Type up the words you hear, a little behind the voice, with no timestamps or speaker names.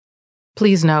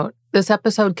Please note, this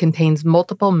episode contains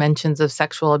multiple mentions of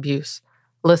sexual abuse.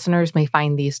 Listeners may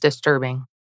find these disturbing.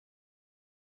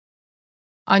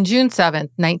 On June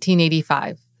 7,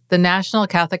 1985, the National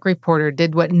Catholic Reporter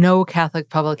did what no Catholic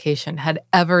publication had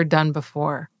ever done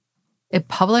before. It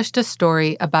published a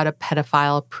story about a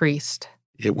pedophile priest.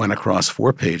 It went across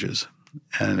 4 pages,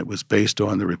 and it was based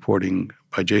on the reporting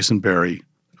by Jason Berry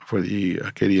for the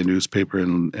Acadia newspaper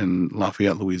in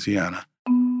Lafayette, Louisiana.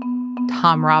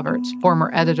 Tom Roberts,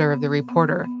 former editor of The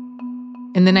Reporter.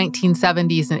 In the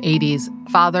 1970s and 80s,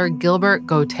 Father Gilbert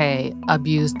Gauthier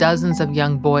abused dozens of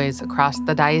young boys across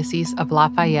the Diocese of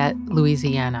Lafayette,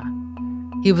 Louisiana.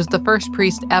 He was the first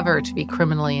priest ever to be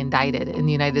criminally indicted in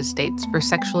the United States for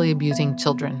sexually abusing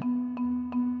children.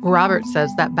 Roberts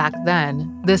says that back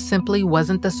then, this simply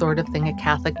wasn't the sort of thing a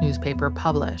Catholic newspaper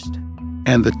published.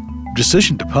 And the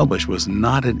decision to publish was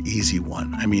not an easy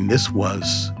one. I mean, this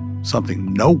was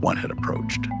something no one had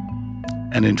approached.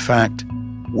 And in fact,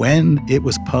 when it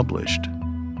was published,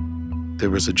 there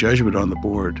was a Jesuit on the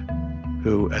board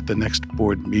who, at the next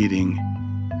board meeting,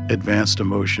 advanced a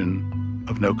motion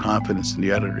of no confidence in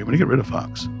the editor. He wanted to get rid of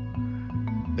Fox.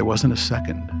 There wasn't a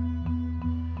second.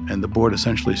 And the board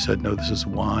essentially said, no, this is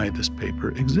why this paper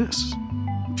exists.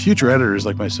 Future editors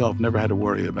like myself never had to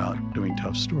worry about doing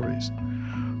tough stories.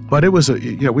 But it was,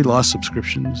 we lost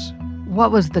subscriptions.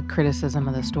 What was the criticism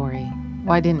of the story?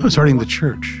 Why didn't it was hurting the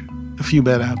church. A few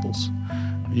bad apples.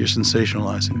 You're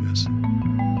sensationalizing this.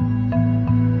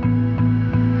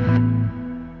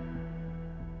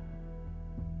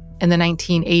 In the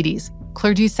 1980s,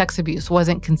 clergy sex abuse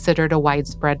wasn't considered a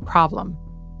widespread problem.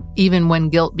 Even when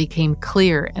guilt became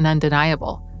clear and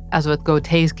undeniable, as with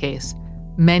Gauthier's case,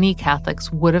 many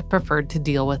Catholics would have preferred to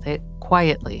deal with it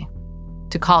quietly.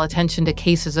 To call attention to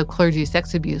cases of clergy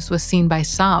sex abuse was seen by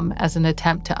some as an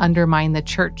attempt to undermine the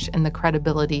church and the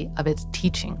credibility of its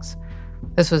teachings.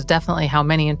 This was definitely how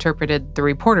many interpreted the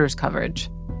Reporter's coverage.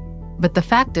 But the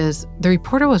fact is, the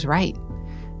Reporter was right.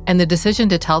 And the decision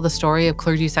to tell the story of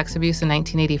clergy sex abuse in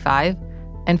 1985,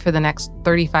 and for the next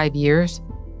 35 years,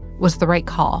 was the right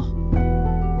call.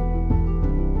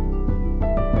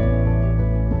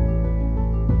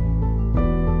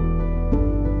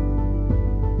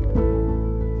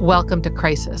 Welcome to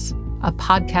Crisis, a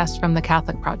podcast from the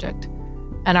Catholic Project.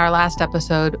 In our last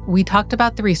episode, we talked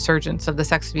about the resurgence of the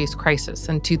sex abuse crisis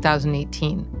in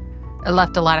 2018. It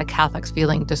left a lot of Catholics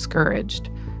feeling discouraged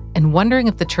and wondering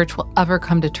if the church will ever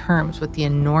come to terms with the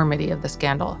enormity of the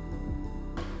scandal.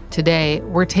 Today,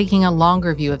 we're taking a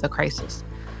longer view of the crisis.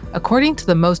 According to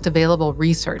the most available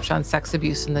research on sex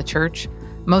abuse in the church,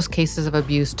 most cases of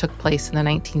abuse took place in the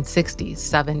 1960s,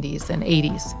 70s, and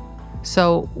 80s.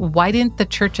 So why didn't the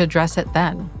church address it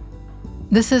then?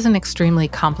 This is an extremely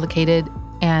complicated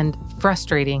and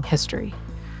frustrating history.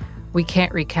 We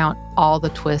can't recount all the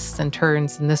twists and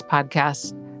turns in this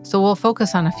podcast, so we'll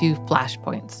focus on a few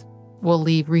flashpoints. We'll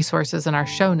leave resources in our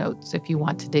show notes if you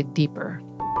want to dig deeper.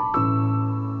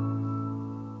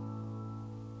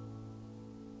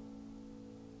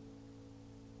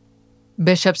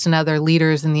 Bishops and other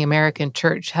leaders in the American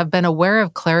church have been aware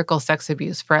of clerical sex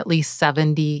abuse for at least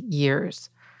 70 years.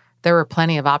 There were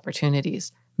plenty of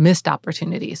opportunities, missed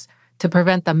opportunities, to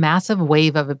prevent the massive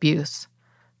wave of abuse.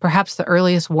 Perhaps the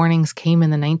earliest warnings came in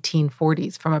the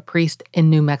 1940s from a priest in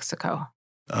New Mexico.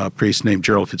 A priest named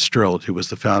Gerald Fitzgerald, who was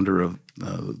the founder of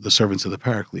the Servants of the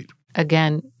Paraclete.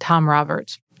 Again, Tom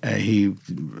Roberts. He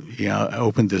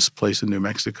opened this place in New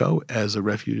Mexico as a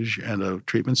refuge and a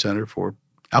treatment center for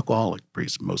alcoholic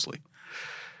priests, mostly.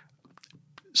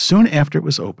 Soon after it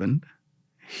was opened,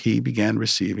 he began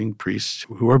receiving priests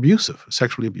who were abusive,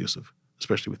 sexually abusive,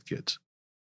 especially with kids.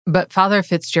 But Father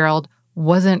Fitzgerald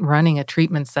wasn't running a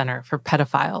treatment center for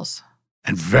pedophiles.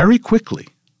 And very quickly,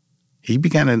 he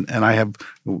began,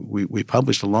 we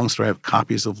published a long story. I have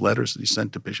copies of letters that he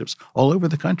sent to bishops all over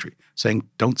the country saying,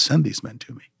 don't send these men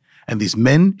to me. And these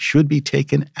men should be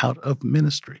taken out of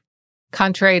ministry.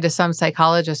 Contrary to some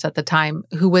psychologists at the time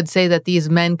who would say that these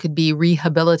men could be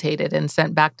rehabilitated and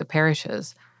sent back to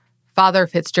parishes, Father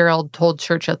Fitzgerald told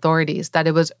church authorities that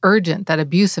it was urgent that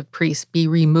abusive priests be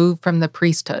removed from the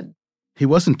priesthood. He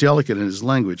wasn't delicate in his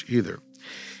language either.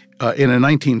 In a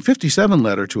 1957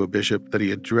 letter to a bishop that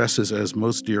he addresses as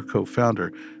Most Dear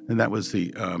Co-Founder, and that was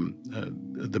the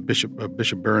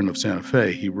Bishop Byrne of Santa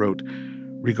Fe, he wrote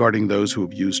regarding those who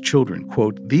abuse children,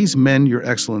 quote, "These men, Your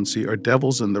Excellency, are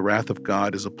devils and the wrath of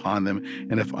God is upon them,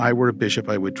 and if I were a bishop,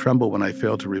 I would tremble when I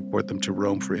failed to report them to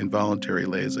Rome for involuntary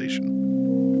laization."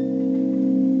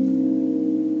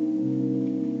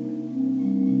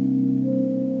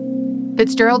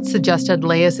 Fitzgerald suggested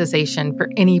laicization for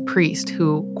any priest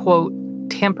who, quote,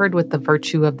 tampered with the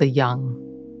virtue of the young.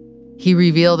 He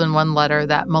revealed in one letter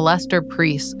that molester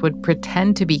priests would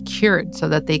pretend to be cured so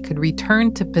that they could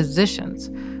return to positions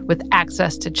with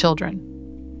access to children.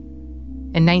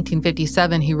 In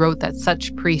 1957, he wrote that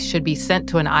such priests should be sent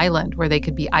to an island where they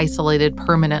could be isolated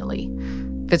permanently.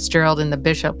 Fitzgerald and the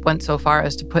bishop went so far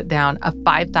as to put down a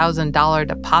 $5,000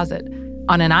 deposit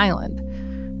on an island,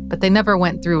 but they never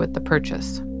went through with the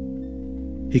purchase.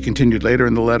 He continued later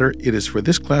in the letter, "It is for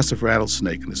this class of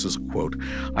rattlesnake," and this is a quote,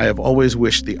 "I have always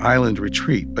wished the island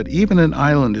retreat, but even an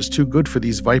island is too good for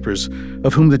these vipers,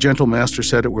 of whom the gentle master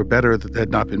said it were better that they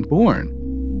had not been born."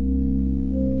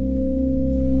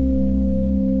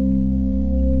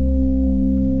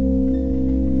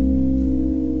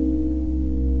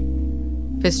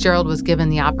 Fitzgerald was given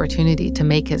the opportunity to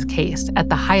make his case at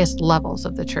the highest levels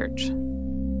of the church.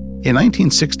 In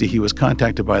 1960, he was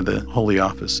contacted by the Holy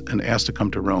Office and asked to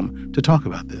come to Rome to talk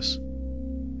about this,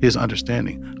 his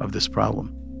understanding of this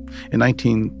problem. I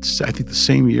think the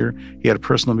same year, he had a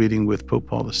personal meeting with Pope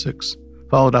Paul VI,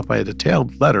 followed up by a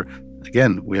detailed letter,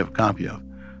 again, we have a copy of,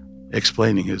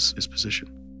 explaining his position.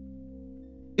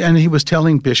 And he was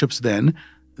telling bishops then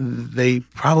they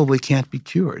probably can't be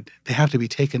cured. They have to be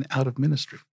taken out of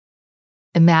ministry.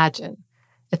 Imagine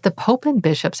if the Pope and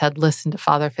bishops had listened to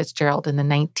Father Fitzgerald in the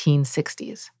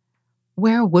 1960s.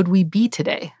 Where would we be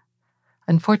today?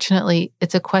 Unfortunately,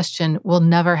 it's a question we'll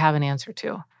never have an answer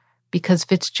to, because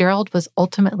Fitzgerald was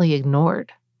ultimately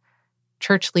ignored.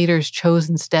 Church leaders chose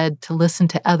instead to listen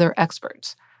to other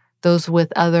experts, those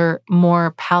with other,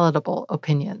 more palatable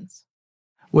opinions.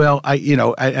 Well,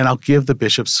 and I'll give the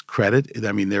bishops credit.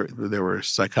 I mean, there were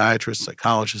psychiatrists,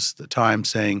 psychologists at the time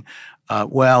saying,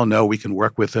 well, no, we can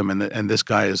work with him, and this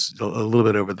guy is a little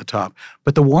bit over the top.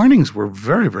 But the warnings were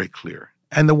very, very clear.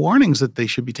 And the warnings that they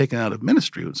should be taken out of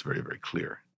ministry was very, very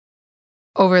clear.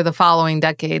 Over the following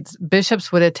decades,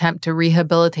 bishops would attempt to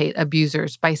rehabilitate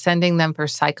abusers by sending them for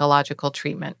psychological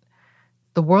treatment.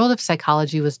 The world of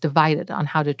psychology was divided on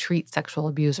how to treat sexual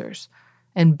abusers,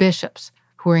 and bishops,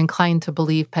 who were inclined to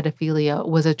believe pedophilia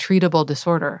was a treatable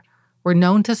disorder, were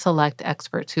known to select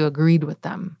experts who agreed with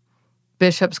them.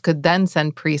 Bishops could then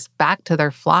send priests back to their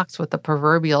flocks with a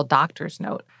proverbial doctor's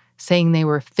note, saying they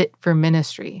were fit for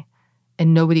ministry,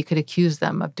 and nobody could accuse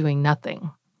them of doing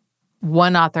nothing.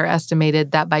 One author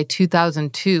estimated that by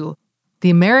 2002,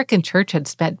 the American church had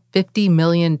spent $50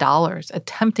 million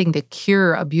attempting to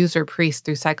cure abuser priests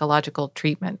through psychological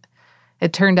treatment.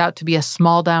 It turned out to be a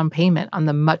small down payment on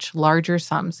the much larger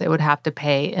sums they would have to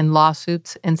pay in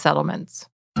lawsuits and settlements.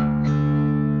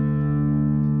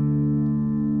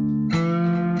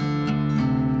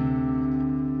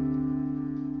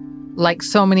 Like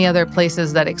so many other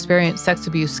places that experience sex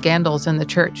abuse scandals in the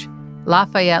church,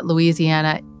 Lafayette,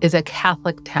 Louisiana is a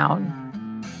Catholic town.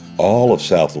 All of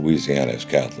South Louisiana is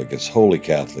Catholic. It's wholly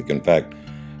Catholic. In fact,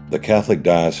 the Catholic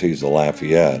Diocese of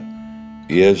Lafayette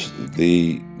is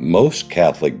the most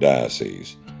Catholic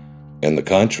diocese in the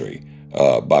country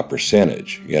by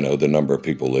percentage, the number of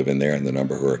people living there and the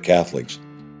number who are Catholics.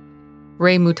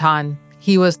 Ray Mouton,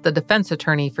 he was the defense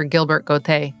attorney for Gilbert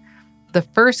Gauthier, the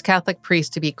first Catholic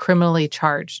priest to be criminally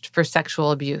charged for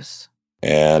sexual abuse.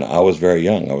 And I was very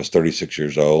young. I was 36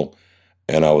 years old,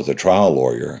 and I was a trial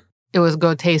lawyer. It was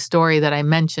Gauthier's story that I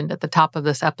mentioned at the top of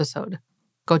this episode.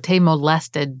 Gauthier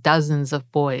molested dozens of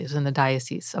boys in the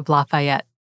Diocese of Lafayette.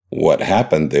 What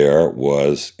happened there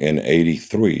was in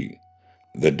 1983,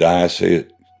 the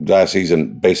diocese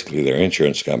and basically their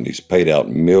insurance companies paid out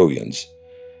millions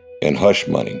in hush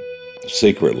money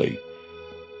secretly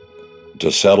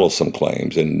to settle some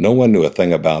claims, and no one knew a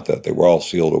thing about that. They were all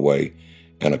sealed away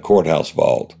in a courthouse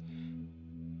vault.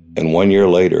 And 1 year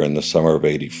later, in the summer of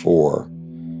 1984,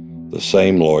 the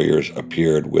same lawyers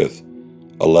appeared with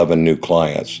 11 new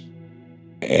clients,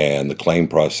 and the claim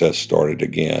process started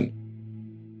again.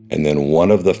 And then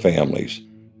one of the families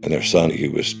and their son, he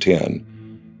was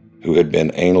 10, who had been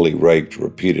anally raped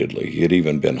repeatedly. He had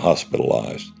even been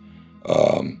hospitalized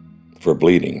for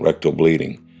bleeding, rectal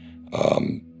bleeding.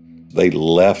 They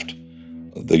left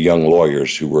the young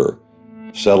lawyers who were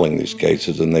settling these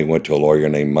cases, and they went to a lawyer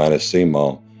named Minas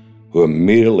Simão, who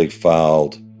immediately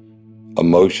filed a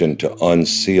motion to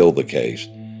unseal the case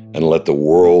and let the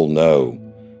world know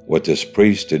what this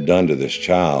priest had done to this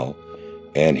child.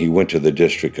 And he went to the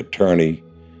district attorney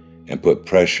and put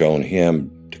pressure on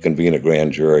him to convene a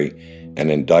grand jury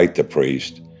and indict the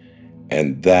priest.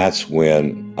 And that's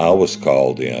when I was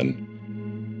called in.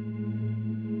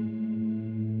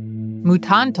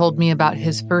 Mouton told me about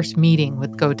his first meeting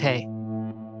with Gauthier.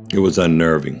 It was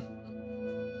unnerving.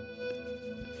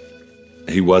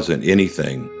 He wasn't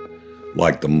anything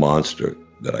like the monster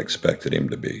that I expected him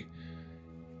to be.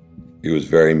 He was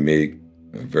very meek,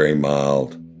 very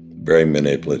mild, very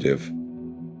manipulative.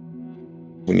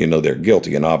 When you know they're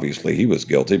guilty, and obviously he was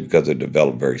guilty because it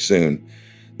developed very soon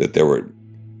that there were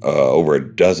over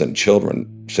a dozen children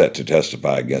set to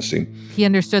testify against him. He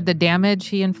understood the damage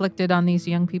he inflicted on these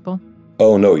young people?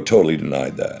 Oh, no, he totally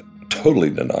denied that. Totally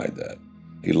denied that.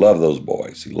 He loved those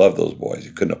boys. He loved those boys.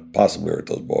 He couldn't have possibly hurt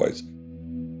those boys.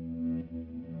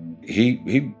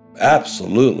 He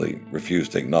absolutely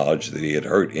refused to acknowledge that he had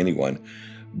hurt anyone.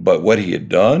 But what he had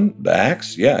done, the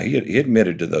acts, yeah, he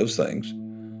admitted to those things.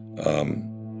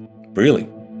 Really.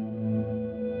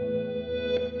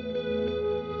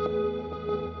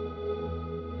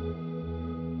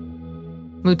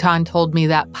 Mouton told me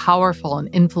that powerful and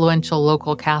influential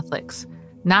local Catholics,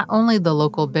 not only the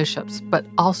local bishops, but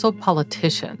also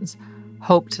politicians,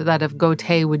 hoped that if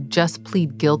Gautier would just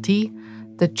plead guilty,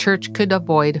 the church could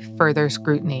avoid further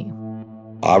scrutiny.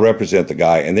 I represent the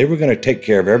guy, and they were going to take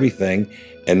care of everything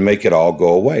and make it all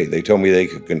go away. They told me they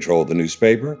could control the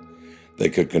newspaper, they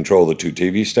could control the 2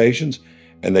 TV stations,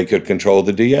 and they could control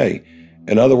the DA.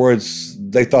 In other words,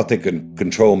 they thought they could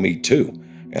control me too,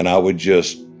 and I would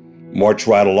just march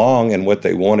right along, and what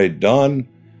they wanted done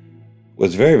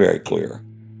was very, very clear.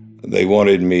 They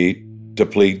wanted me to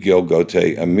plead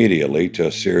Gautier immediately to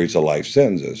a series of life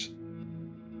sentences.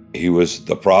 He was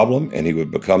the problem, and he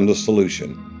would become the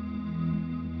solution.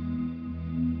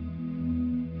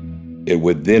 It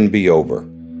would then be over.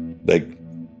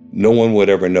 No one would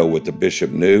ever know what the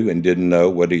bishop knew and didn't know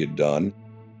what he had done.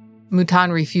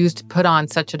 Mouton refused to put on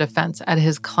such a defense at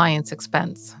his client's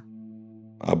expense.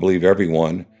 I believe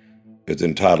everyone is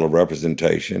entitled to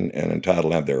representation and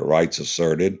entitled to have their rights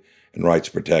asserted and rights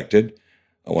protected.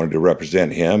 I wanted to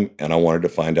represent him, and I wanted to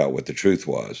find out what the truth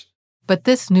was. But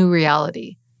this new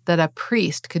reality, that a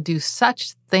priest could do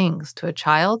such things to a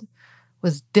child,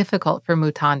 was difficult for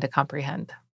Mouton to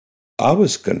comprehend. I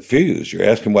was confused. You're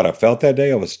asking what I felt that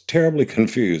day? I was terribly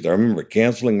confused. I remember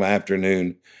canceling my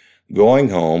afternoon, going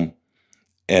home,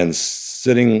 and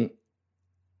sitting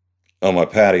on my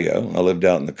patio. I lived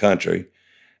out in the country,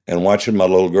 and watching my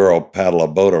little girl paddle a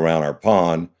boat around our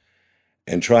pond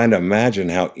and trying to imagine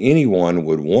how anyone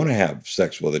would want to have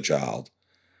sex with a child,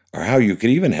 or how you could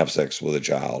even have sex with a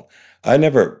child. I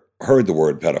never heard the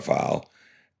word pedophile,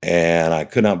 and I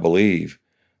could not believe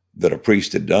that a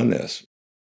priest had done this.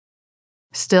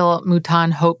 Still,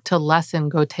 Mouton hoped to lessen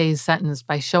Gautier's sentence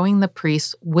by showing the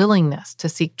priest's willingness to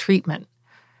seek treatment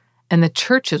and the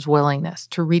church's willingness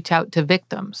to reach out to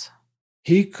victims.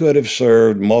 He could have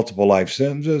served multiple life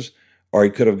sentences, or he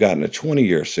could have gotten a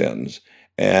 20-year sentence.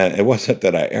 And it wasn't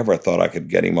that I ever thought I could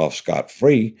get him off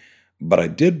scot-free, but I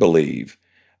did believe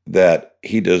that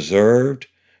he deserved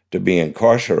to be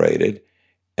incarcerated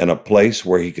in a place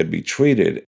where he could be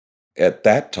treated. At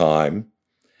that time,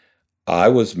 I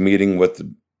was meeting with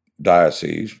the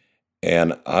diocese,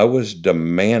 and I was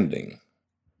demanding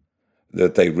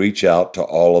that they reach out to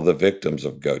all of the victims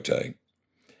of Gautier,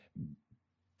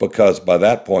 because by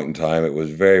that point in time, it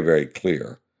was very, very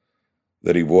clear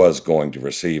that he was going to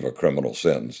receive a criminal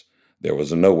sentence. There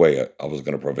was no way I was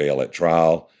going to prevail at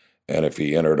trial, and if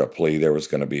he entered a plea, there was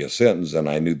going to be a sentence, and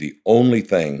I knew the only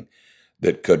thing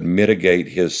that could mitigate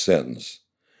his sentence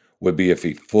would be if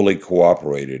he fully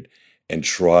cooperated and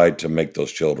tried to make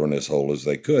those children as whole as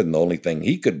they could. And the only thing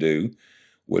he could do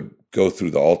would go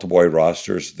through the altar boy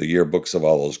rosters, the yearbooks of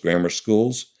all those grammar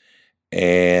schools,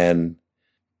 and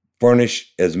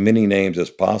furnish as many names as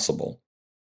possible.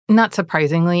 Not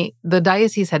surprisingly, the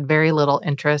diocese had very little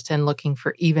interest in looking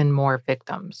for even more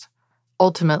victims.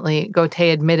 Ultimately,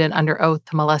 Gautier admitted under oath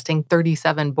to molesting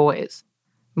 37 boys.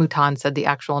 Mouton said the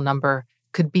actual number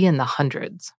could be in the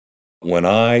hundreds. When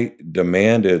I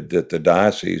demanded that the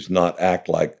diocese not act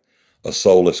like a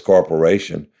soulless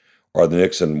corporation or the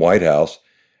Nixon White House,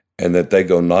 and that they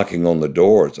go knocking on the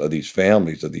doors of these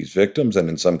families, of these victims, and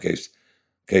in some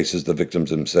cases the victims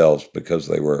themselves, because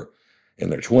they were in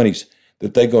their 20s,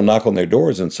 that they go knock on their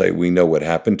doors and say, "We know what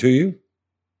happened to you.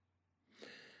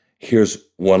 Here's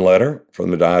one letter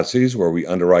from the diocese where we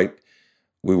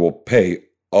will pay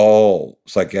all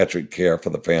psychiatric care for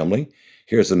the family.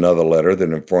 Here's another letter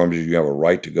that informs you have a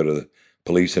right to go to the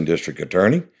police and district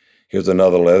attorney. Here's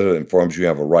another letter that informs you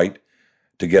have a right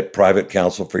to get private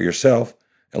counsel for yourself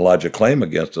and lodge a claim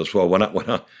against us." Well,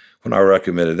 when I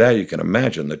recommended that, you can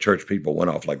imagine the church people went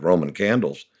off like Roman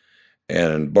candles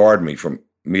and barred me from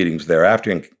meetings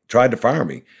thereafter and tried to fire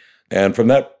me. And from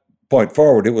that point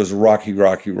forward, it was rocky,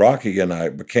 rocky, rocky, and I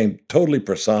became totally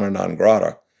persona non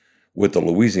grata with the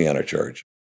Louisiana church.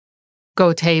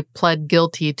 Gautier pled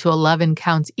guilty to 11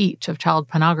 counts each of child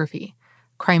pornography,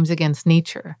 crimes against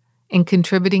nature, and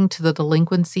contributing to the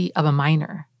delinquency of a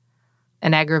minor.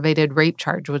 An aggravated rape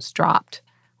charge was dropped,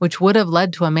 which would have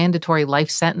led to a mandatory life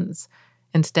sentence.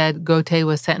 Instead, Gautier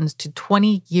was sentenced to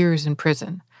 20 years in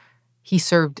prison. He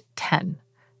served 10,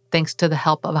 thanks to the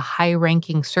help of a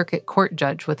high-ranking circuit court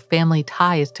judge with family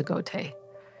ties to Gautier.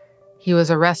 He was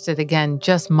arrested again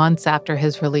just months after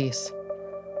his release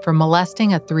for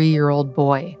molesting a 3-year-old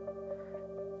boy.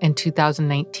 In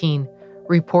 2019,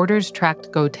 reporters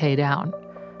tracked Gautier down.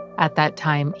 At that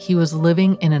time, he was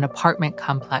living in an apartment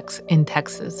complex in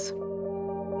Texas.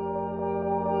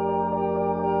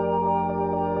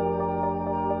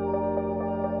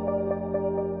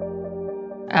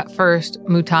 At first,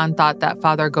 Mouton thought that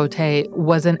Father Gautier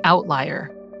was an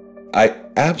outlier. I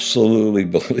absolutely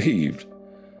believed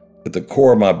at the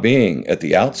core of my being at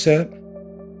the outset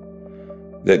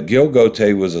that Gil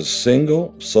Gautier was a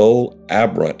single, sole,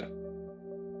 aberrant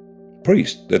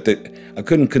priest. I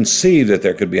couldn't conceive that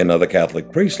there could be another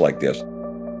Catholic priest like this.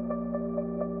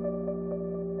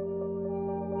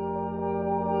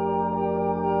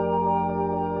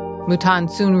 Mouton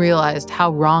soon realized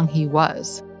how wrong he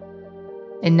was.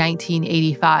 In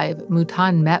 1985,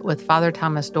 Mouton met with Father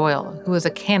Thomas Doyle, who was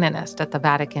a canonist at the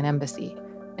Vatican Embassy,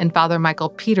 and Father Michael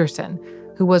Peterson,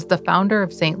 who was the founder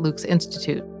of St. Luke's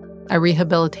Institute, a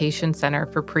rehabilitation center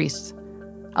for priests,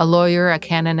 a lawyer, a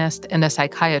canonist, and a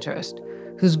psychiatrist,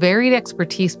 whose varied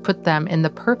expertise put them in the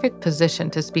perfect position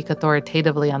to speak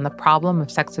authoritatively on the problem of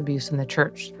sex abuse in the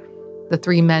church. The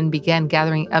three men began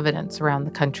gathering evidence around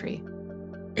the country.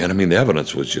 And the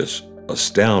evidence was just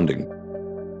astounding.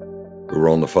 We were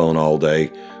on the phone all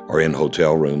day or in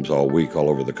hotel rooms all week all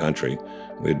over the country.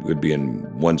 We'd be in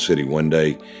one city one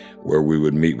day where we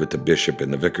would meet with the bishop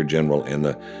and the vicar general and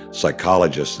the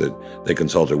psychologist that they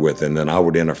consulted with, and then I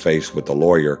would interface with the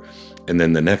lawyer. And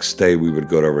then the next day we would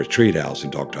go to a retreat house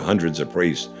and talk to hundreds of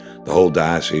priests, the whole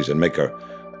diocese, and make a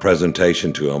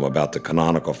presentation to them about the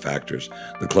canonical factors,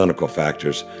 the clinical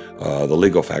factors, the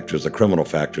legal factors, the criminal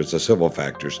factors, the civil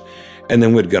factors. And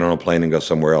then we'd get on a plane and go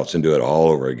somewhere else and do it all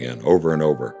over again, over and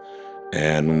over.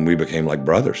 And we became like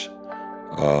brothers.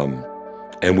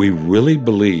 And we really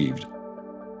believed,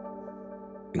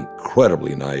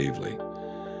 incredibly naively,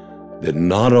 that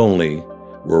not only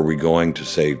were we going to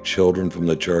save children from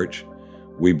the church,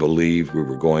 we believed we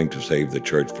were going to save the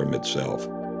church from itself.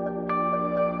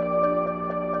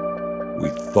 We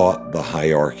thought the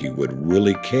hierarchy would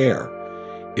really care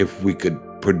if we could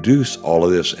produce all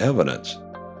of this evidence.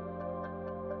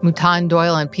 Mouton,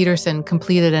 Doyle, and Peterson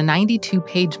completed a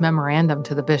 92-page memorandum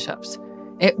to the bishops.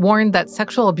 It warned that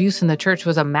sexual abuse in the church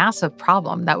was a massive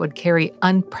problem that would carry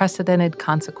unprecedented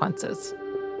consequences.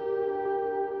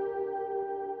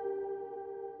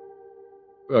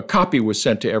 A copy was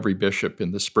sent to every bishop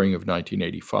in the spring of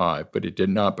 1985, but it did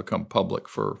not become public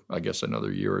for, I guess,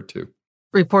 another year or two.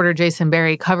 Reporter Jason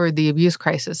Berry covered the abuse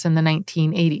crisis in the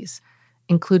 1980s,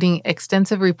 including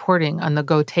extensive reporting on the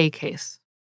Gautier case.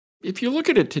 If you look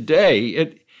at it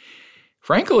today,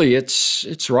 frankly,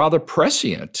 it's rather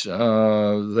prescient.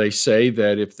 They say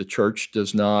that if the church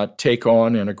does not take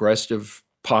on an aggressive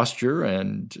posture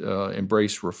and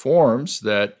embrace reforms,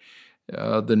 that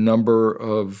the number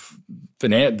of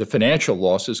the financial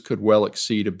losses could well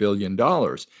exceed $1 billion.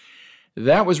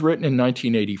 That was written in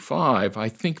 1985. I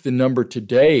think the number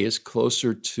today is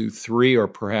closer to 3 or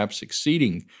perhaps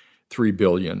exceeding $3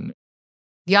 billion.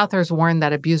 The authors warned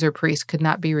that abuser priests could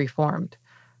not be reformed.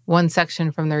 One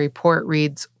section from the report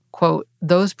reads, quote,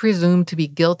 "Those presumed to be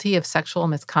guilty of sexual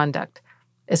misconduct,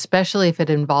 especially if it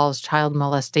involves child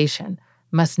molestation,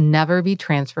 must never be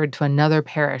transferred to another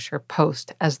parish or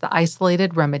post as the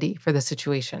isolated remedy for the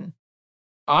situation."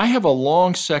 I have a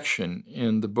long section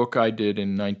in the book I did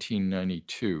in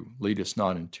 1992, Lead Us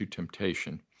Not Into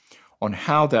Temptation, on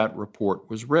how that report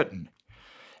was written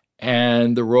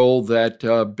and the role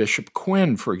that Bishop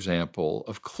Quinn, for example,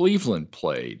 of Cleveland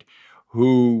played,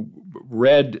 who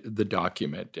read the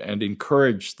document and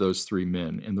encouraged those three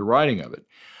men in the writing of it.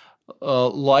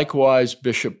 Likewise,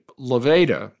 Bishop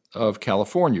Levada of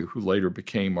California, who later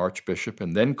became Archbishop,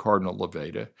 and then Cardinal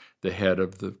Levada, the head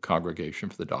of the Congregation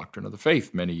for the Doctrine of the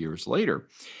Faith many years later.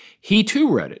 He too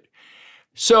read it.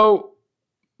 So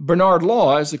Bernard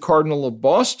Law, as the Cardinal of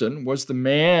Boston, was the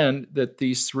man that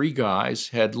these three guys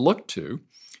had looked to.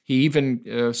 He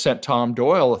even sent Tom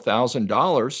Doyle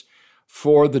 $1,000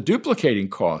 for the duplicating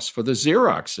costs, for the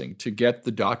Xeroxing, to get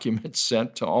the documents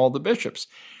sent to all the bishops.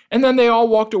 And then they all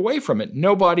walked away from it.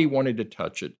 Nobody wanted to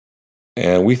touch it.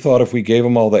 And we thought if we gave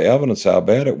them all the evidence how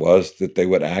bad it was, that they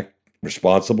would act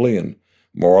responsibly and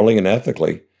morally and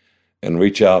ethically and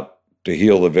reach out to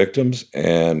heal the victims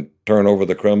and turn over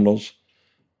the criminals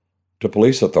to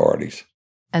police authorities.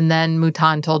 And then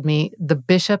Mouton told me the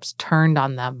bishops turned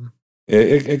on them.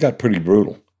 It got pretty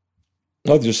brutal.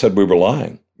 They just said we were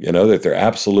lying, that there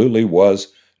absolutely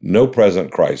was no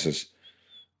present crisis,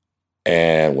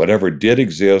 and whatever did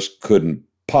exist couldn't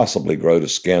possibly grow to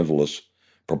scandalous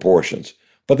proportions.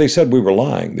 But they said we were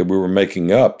lying, that we were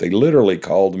making up. They literally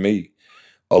called me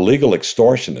a legal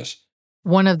extortionist.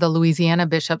 One of the Louisiana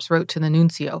bishops wrote to the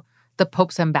nuncio, the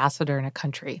Pope's ambassador in a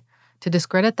country, to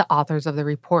discredit the authors of the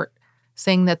report,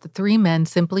 saying that the three men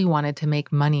simply wanted to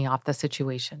make money off the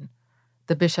situation.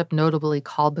 The bishop notably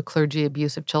called the clergy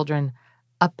abuse of children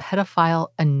a pedophile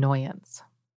annoyance.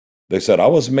 They said I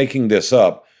was making this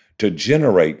up to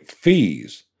generate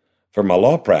fees for my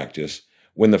law practice,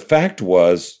 when the fact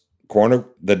was, Coroner,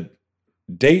 the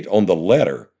date on the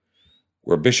letter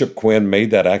where Bishop Quinn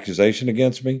made that accusation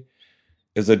against me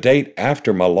is the date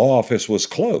after my law office was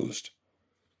closed.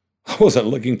 I wasn't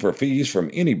looking for fees from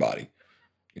anybody.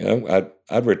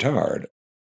 I'd retired.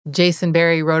 Jason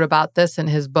Berry wrote about this in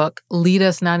his book, Lead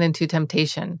Us Not Into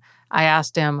Temptation. I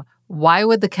asked him, why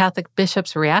would the Catholic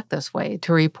bishops react this way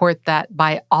to a report that,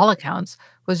 by all accounts,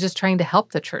 was just trying to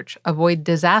help the church avoid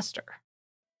disaster?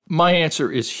 My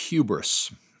answer is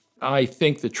hubris. I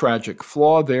think the tragic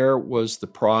flaw there was the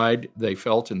pride they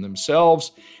felt in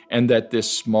themselves and that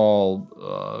this small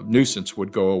nuisance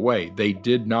would go away. They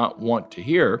did not want to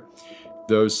hear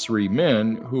those three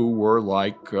men who were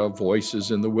like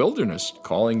voices in the wilderness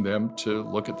calling them to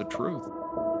look at the truth.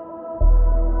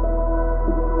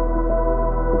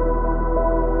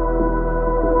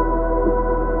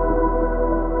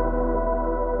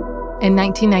 In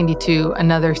 1992,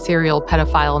 another serial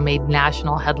pedophile made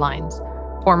national headlines.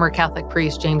 Former Catholic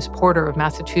priest James Porter of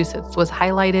Massachusetts was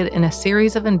highlighted in a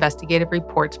series of investigative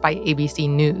reports by ABC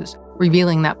News,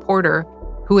 revealing that Porter,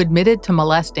 who admitted to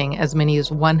molesting as many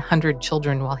as 100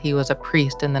 children while he was a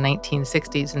priest in the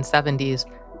 1960s and 70s,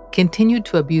 continued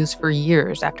to abuse for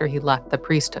years after he left the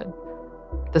priesthood.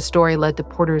 The story led to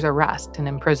Porter's arrest and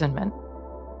imprisonment.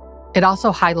 It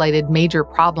also highlighted major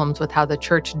problems with how the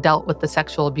church dealt with the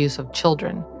sexual abuse of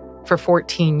children. For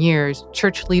 14 years,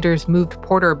 church leaders moved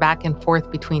Porter back and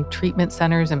forth between treatment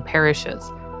centers and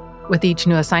parishes. With each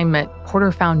new assignment,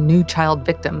 Porter found new child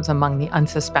victims among the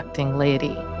unsuspecting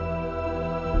laity.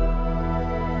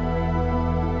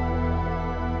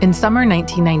 In summer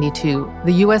 1992,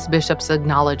 the U.S. bishops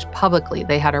acknowledged publicly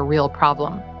they had a real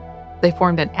problem. They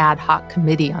formed an ad hoc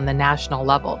committee on the national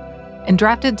level and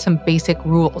drafted some basic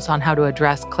rules on how to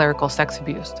address clerical sex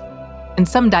abuse. In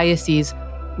some dioceses,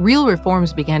 real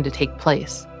reforms began to take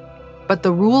place. But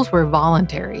the rules were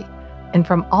voluntary, and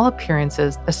from all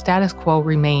appearances, the status quo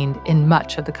remained in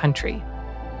much of the country.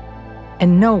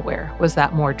 And nowhere was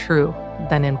that more true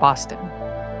than in Boston.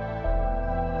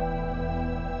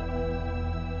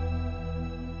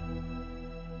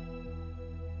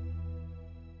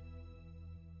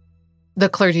 The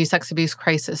clergy sex abuse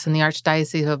crisis in the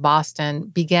Archdiocese of Boston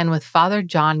began with Father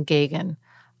John Geoghegan,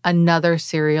 another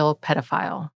serial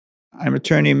pedophile. I'm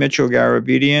attorney Mitchell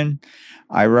Garabedian.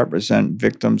 I represent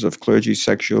victims of clergy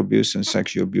sexual abuse and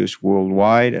sexual abuse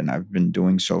worldwide, and I've been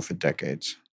doing so for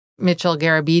decades. Mitchell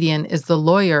Garabedian is the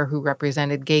lawyer who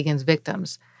represented Geoghegan's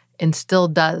victims and still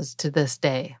does to this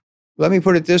day. Let me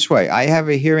put it this way. I have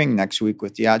a hearing next week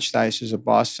with the Archdiocese of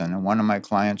Boston, and one of my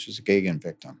clients was a Geoghegan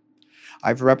victim.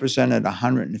 I've represented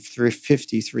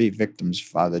 153 victims of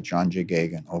Father John J.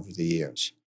 Geoghegan over the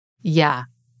years. Yeah,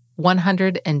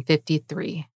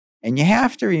 153. And you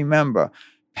have to remember,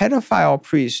 pedophile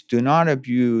priests do not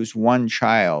abuse one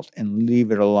child and leave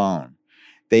it alone.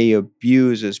 They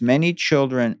abuse as many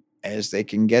children as they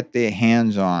can get their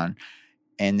hands on,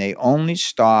 and they only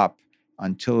stop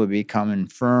until they become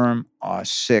infirm or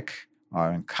sick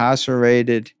or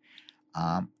incarcerated.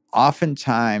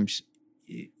 Oftentimes,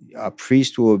 a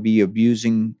priest will be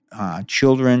abusing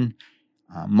children,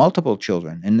 multiple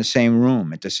children, in the same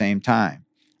room at the same time.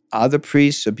 Other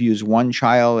priests abuse one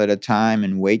child at a time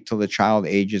and wait till the child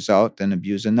ages out, then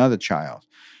abuse another child.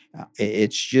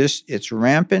 It's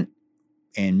rampant,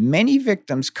 and many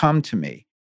victims come to me.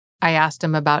 I asked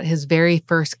him about his very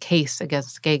first case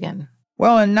against Geoghegan.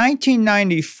 Well, in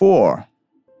 1994,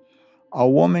 a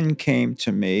woman came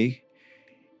to me,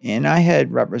 and I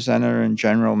had represented her in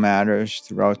general matters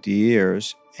throughout the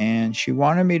years, and she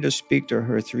wanted me to speak to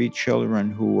her 3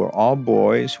 children who were all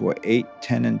boys who were 8,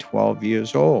 10, and 12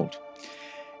 years old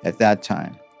at that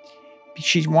time.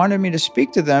 She wanted me to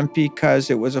speak to them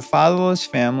because it was a fatherless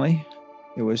family.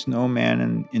 There was no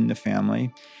man in the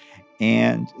family.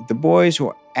 And the boys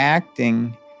were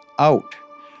acting out.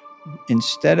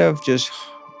 Instead of just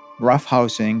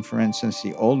roughhousing, for instance,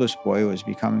 the oldest boy was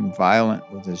becoming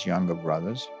violent with his younger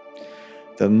brothers.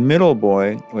 The middle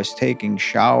boy was taking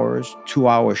showers,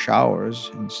 2-hour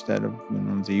showers, instead of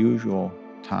the usual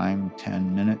time,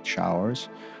 10-minute showers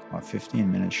or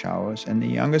 15-minute showers. And the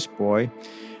youngest boy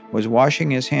was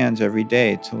washing his hands every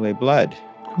day till they bled.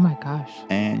 Oh my gosh.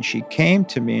 And she came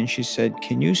to me and she said,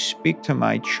 "Can you speak to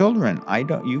my children?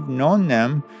 You've known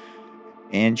them."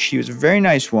 And she was a very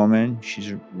nice woman.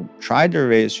 She's tried to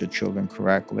raise her children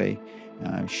correctly.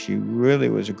 She really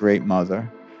was a great mother.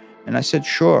 And I said,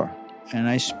 "Sure." And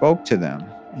I spoke to them.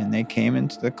 And they came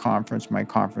into my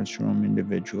conference room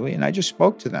individually, and I just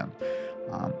spoke to them.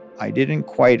 I didn't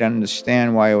quite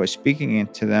understand why I was speaking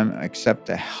to them, except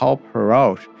to help her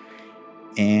out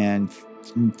and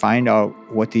find out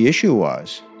what the issue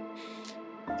was.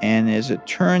 And as it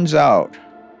turns out,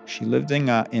 she lived in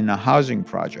a housing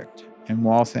project in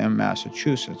Waltham,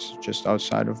 Massachusetts, just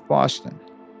outside of Boston.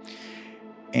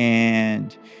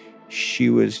 And she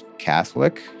was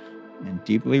Catholic and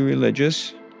deeply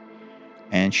religious,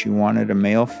 and she wanted a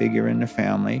male figure in the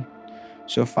family.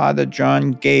 So Father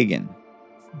John J.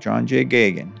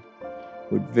 Geoghegan,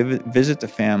 would visit the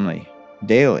family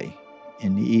daily,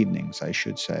 in the evenings, I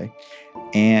should say,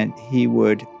 and he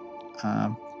would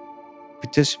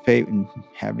participate in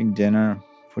having dinner,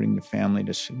 putting the family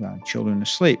children to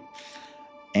sleep.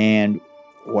 And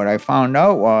what I found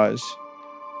out was,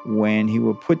 when he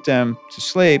would put them to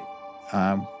sleep,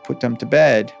 put them to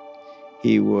bed,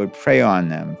 he would prey on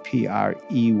them,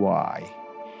 P-R-E-Y.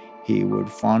 He would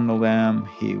fondle them,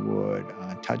 he would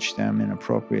touch them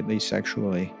inappropriately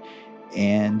sexually.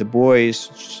 And the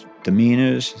boys'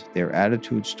 demeanors, their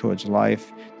attitudes towards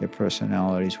life, their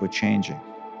personalities were changing.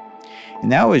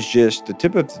 And that was just the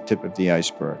tip of the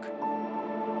iceberg.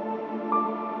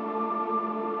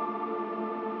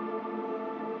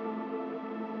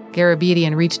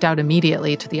 Garabedian reached out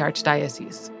immediately to the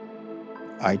Archdiocese.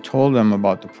 I told them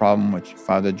about the problem with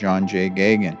Father John J.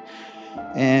 Geoghegan.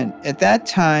 And at that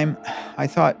time, I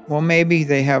thought, well, maybe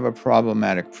they have a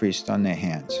problematic priest on their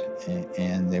hands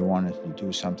and they wanted to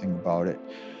do something about it.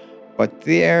 But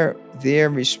their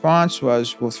response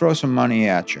was, we'll throw some money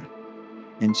at you.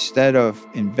 Instead of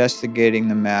investigating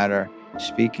the matter,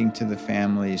 speaking to the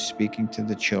families, speaking to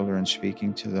the children,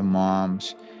 speaking to the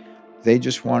moms, they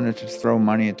just wanted to throw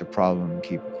money at the problem and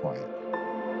keep it quiet.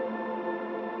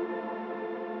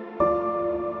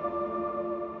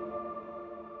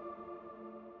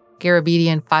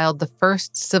 Garabedian filed the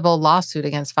first civil lawsuit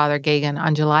against Father Geoghegan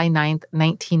on July 9th,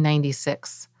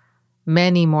 1996.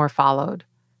 Many more followed,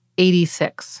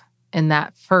 86 in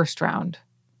that first round.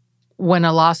 When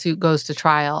a lawsuit goes to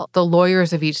trial, the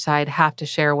lawyers of each side have to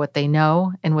share what they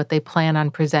know and what they plan on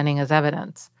presenting as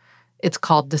evidence. It's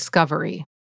called discovery.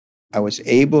 I was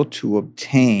able to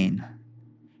obtain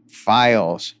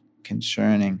files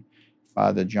concerning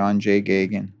Father John J.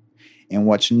 Geoghegan and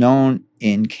what's known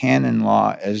in canon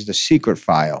law as the secret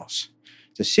files.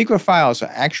 The secret files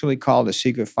are actually called the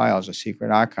secret files or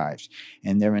secret archives,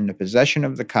 and they're in the possession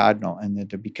of the cardinal and they're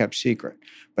to be kept secret.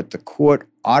 But the court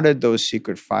ordered those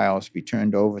secret files be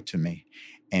turned over to me,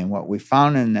 and what we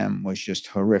found in them was just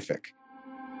horrific.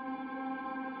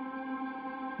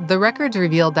 The records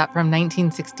revealed that from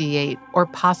 1968, or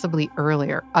possibly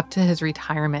earlier, up to his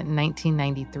retirement in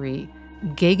 1993,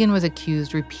 Geoghegan was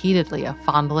accused repeatedly of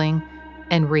fondling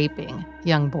and raping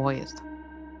young boys.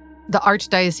 The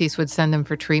Archdiocese would send him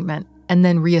for treatment and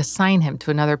then reassign him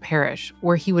to another parish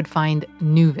where he would find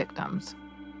new victims.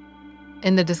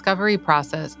 In the discovery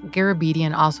process,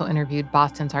 Garabedian also interviewed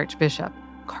Boston's Archbishop,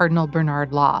 Cardinal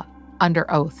Bernard Law,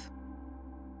 under oath.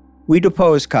 We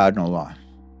deposed Cardinal Law.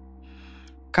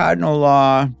 Cardinal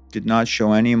Law did not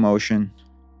show any emotion.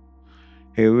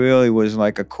 He really was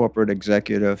like a corporate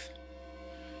executive.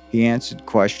 He answered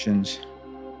questions.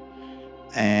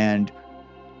 And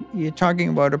you're talking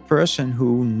about a person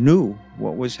who knew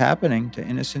what was happening to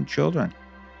innocent children.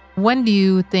 When do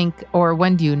you think, or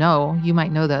when do you know, you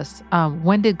might know this,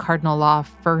 when did Cardinal Law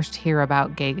first hear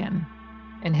about Geoghegan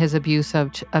and his abuse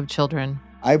of children?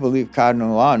 I believe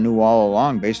Cardinal Law knew all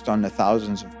along, based on the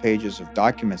thousands of pages of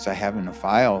documents I have in the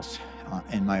files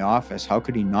in my office. How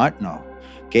could he not know?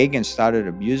 Geoghegan started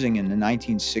abusing in the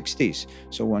 1960s.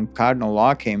 So when Cardinal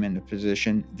Law came into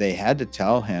position, they had to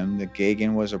tell him that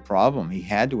Geoghegan was a problem. He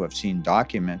had to have seen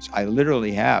documents. I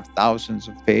literally have thousands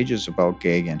of pages about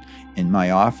Geoghegan in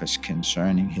my office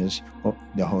concerning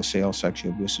the wholesale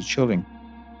sexual abuse of children.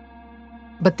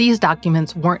 But these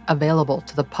documents weren't available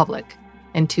to the public.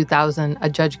 In 2000, a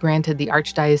judge granted the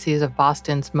Archdiocese of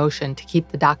Boston's motion to keep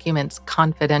the documents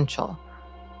confidential.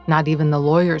 Not even the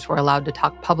lawyers were allowed to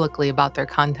talk publicly about their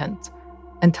contents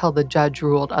until the judge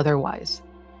ruled otherwise.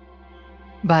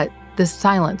 But this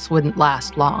silence wouldn't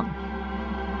last long.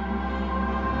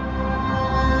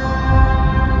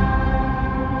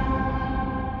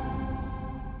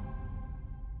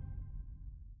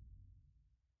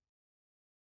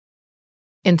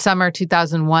 In summer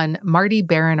 2001, Marty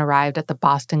Barron arrived at the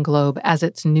Boston Globe as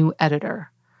its new editor.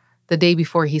 The day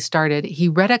before he started, he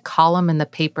read a column in the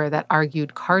paper that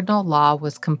argued Cardinal Law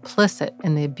was complicit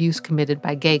in the abuse committed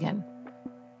by Geoghegan.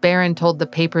 Barron told the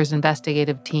paper's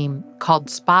investigative team, called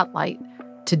Spotlight,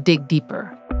 to dig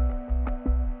deeper.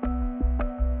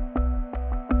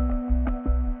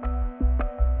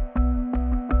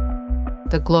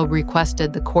 The Globe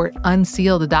requested the court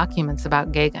unseal the documents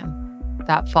about Geoghegan.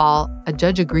 That fall, a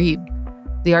judge agreed.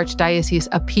 The Archdiocese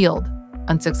appealed,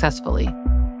 unsuccessfully.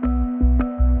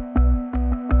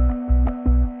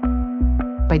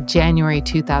 By January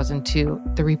 2002,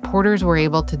 the reporters were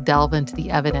able to delve into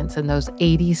the evidence in those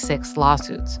 86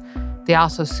 lawsuits. They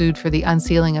also sued for the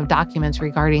unsealing of documents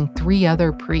regarding 3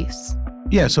 other priests.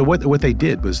 Yeah, so what they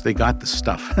did was they got the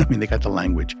stuff. I mean, they got the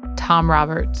language. Tom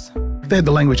Roberts. They had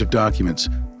the language of documents.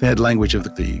 They had language of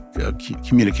the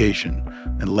communication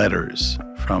and letters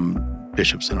from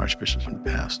bishops and archbishops in the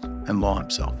past, and Law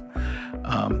himself.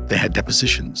 They had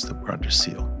depositions that were under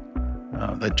seal.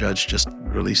 That judge just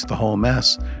released the whole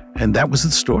mess. And that was the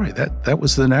story. That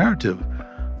was the narrative.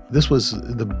 This was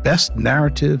the best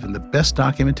narrative and the best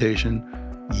documentation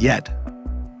yet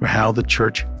for how the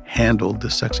church handled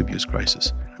the sex abuse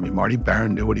crisis. I mean, Marty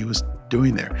Barron knew what he was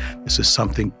doing there. This is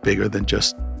something bigger than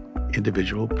just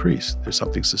individual priests. There's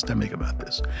something systemic about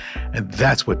this. And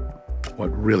that's what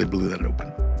really blew that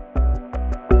open.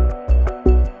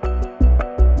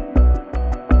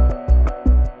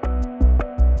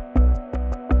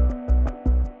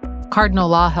 Cardinal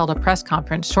Law held a press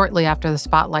conference shortly after the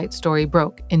Spotlight story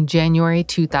broke in January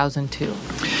 2002.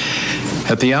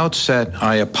 At the outset,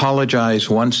 I apologize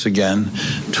once again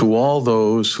to all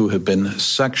those who have been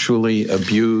sexually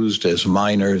abused as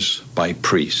minors by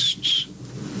priests.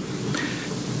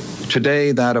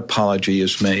 Today, that apology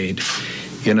is made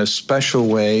in a special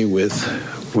way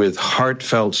with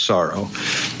heartfelt sorrow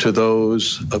to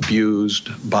those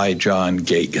abused by John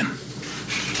Geoghegan.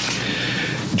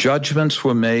 Judgments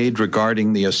were made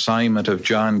regarding the assignment of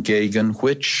John Geoghegan,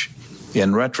 which,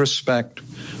 in retrospect,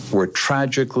 were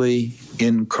tragically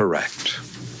incorrect.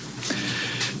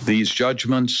 These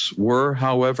judgments were,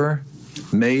 however,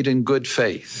 made in good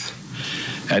faith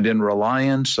and in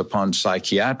reliance upon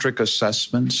psychiatric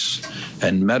assessments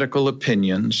and medical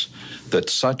opinions that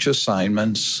such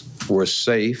assignments were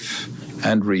safe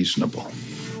and reasonable.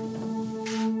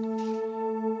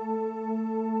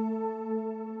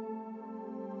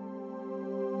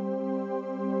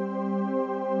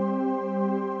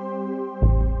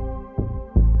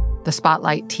 The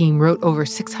Spotlight team wrote over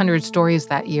 600 stories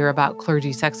that year about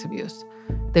clergy sex abuse.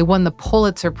 They won the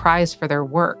Pulitzer Prize for their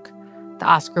work. The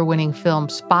Oscar-winning film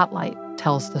Spotlight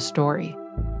tells the story.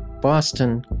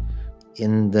 Boston,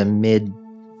 in the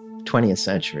mid-20th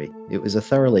century, it was a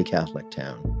thoroughly Catholic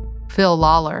town. Phil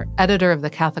Lawler, editor of the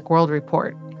Catholic World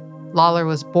Report. Lawler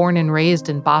was born and raised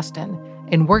in Boston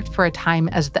and worked for a time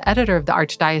as the editor of the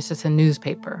Archdiocesan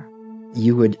newspaper.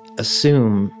 You would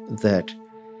assume that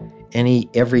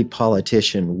every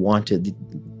politician wanted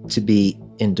to be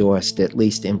endorsed, at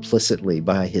least implicitly,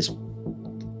 by his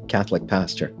Catholic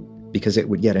pastor, because it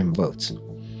would get him votes.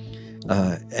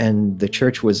 And the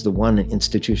church was the one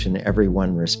institution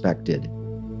everyone respected.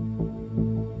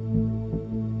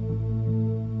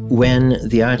 When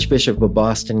the Archbishop of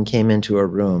Boston came into a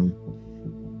room,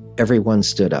 everyone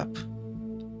stood up,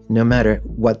 no matter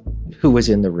who was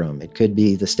in the room. It could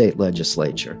be the state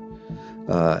legislature.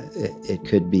 It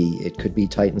could be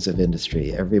titans of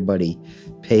industry. Everybody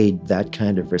paid that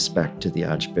kind of respect to the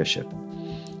Archbishop.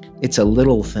 It's a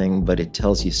little thing, but it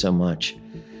tells you so much.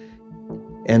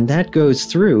 And that goes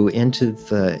through into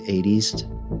the 80s,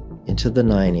 into the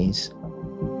 90s.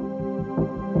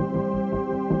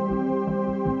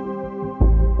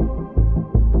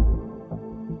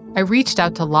 I reached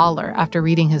out to Lawler after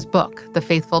reading his book, The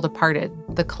Faithful Departed: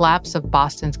 The Collapse of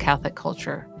Boston's Catholic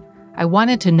Culture. I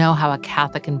wanted to know how a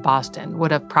Catholic in Boston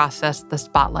would have processed the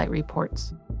Spotlight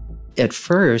reports. At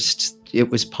first, it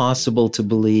was possible to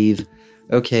believe,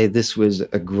 okay, this was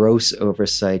a gross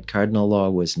oversight. Cardinal Law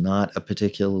was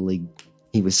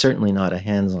he was certainly not a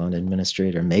hands-on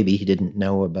administrator. Maybe he didn't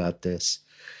know about this.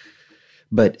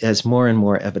 But as more and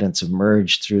more evidence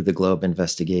emerged through the Globe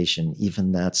investigation,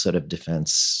 even that sort of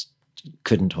defense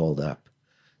couldn't hold up.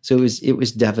 So it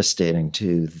was devastating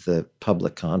to the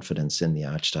public confidence in the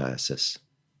Archdiocese.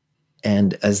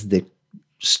 And as the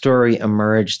story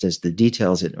emerged, as the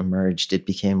details emerged, it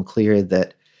became clear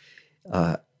that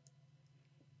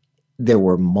there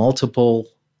were multiple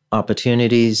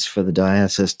opportunities for the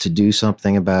diocese to do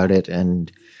something about it,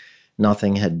 and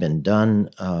nothing had been done.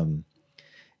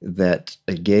 That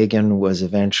Geoghegan was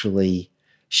eventually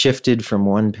shifted from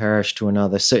one parish to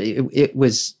another. So it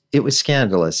was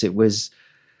scandalous. It was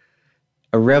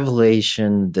a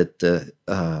revelation that the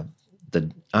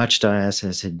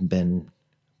archdiocese had been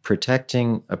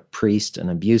protecting a priest, an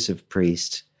abusive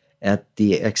priest, at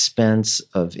the expense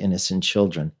of innocent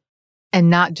children. And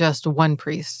not just one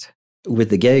priest.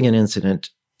 With the Geoghegan incident,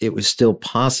 it was still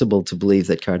possible to believe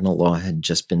that Cardinal Law had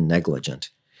just been negligent.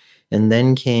 And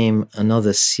then came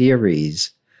another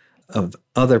series of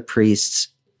other priests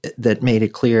that made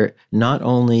it clear not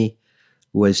only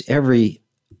was every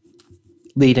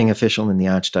leading official in the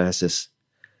archdiocese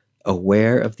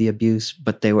aware of the abuse,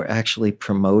 but they were actually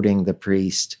promoting the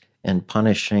priest and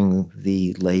punishing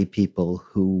the lay people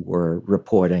who were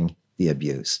reporting the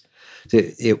abuse.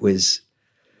 It was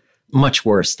much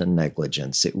worse than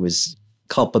negligence. It was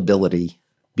culpability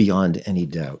beyond any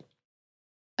doubt.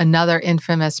 Another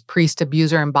infamous priest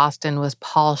abuser in Boston was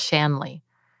Paul Shanley.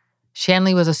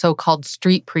 Shanley was a so-called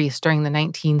street priest during the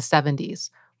 1970s,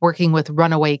 working with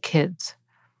runaway kids.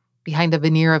 Behind a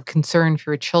veneer of concern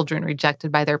for children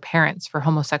rejected by their parents for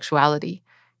homosexuality,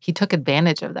 he took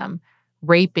advantage of them,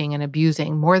 raping and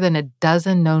abusing more than a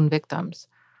dozen known victims.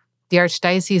 The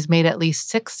archdiocese made at least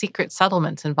 6 secret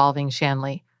settlements involving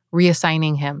Shanley,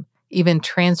 reassigning him, even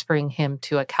transferring him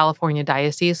to a California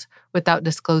diocese without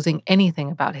disclosing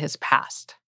anything about his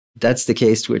past. That's the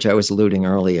case to which I was alluding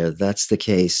earlier. That's the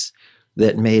case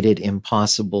that made it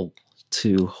impossible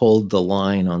to hold the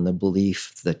line on the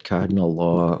belief that Cardinal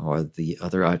Law or the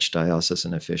other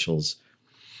archdiocesan officials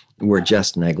were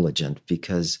just negligent,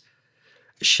 because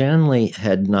Shanley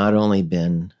had not only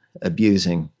been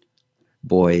abusing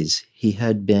boys, he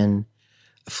had been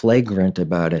flagrant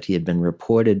about it. He had been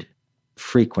reported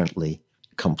frequently.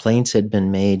 Complaints had been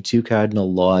made to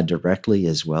Cardinal Law directly,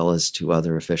 as well as to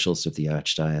other officials of the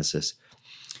archdiocese.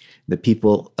 The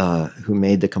people who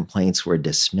made the complaints were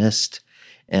dismissed.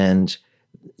 And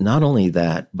not only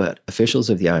that, but officials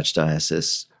of the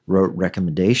archdiocese wrote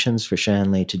recommendations for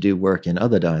Shanley to do work in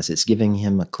other dioceses, giving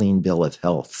him a clean bill of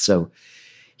health. So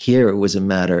here it was a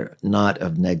matter not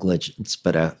of negligence,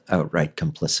 but outright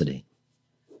complicity.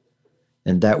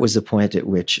 And that was the point at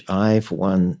which I, for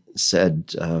one,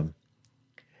 said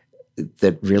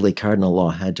that really Cardinal Law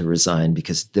had to resign,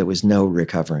 because there was no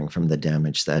recovering from the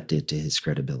damage that did to his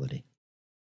credibility.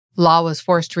 Law was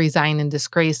forced to resign in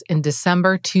disgrace in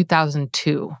December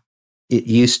 2002. It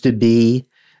used to be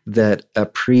that a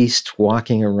priest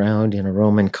walking around in a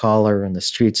Roman collar in the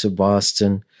streets of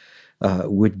Boston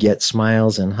would get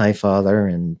smiles and High Father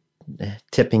and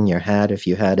tipping your hat if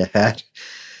you had a hat.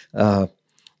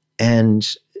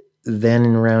 And then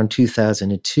in around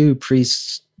 2002,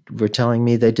 priests were telling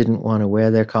me they didn't want to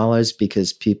wear their collars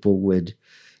because people would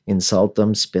insult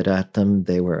them, spit at them.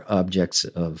 They were objects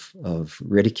of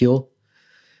ridicule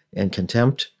and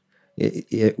contempt.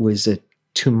 It was a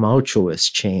tumultuous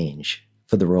change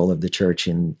for the role of the church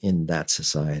in that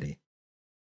society.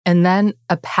 And then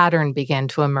a pattern began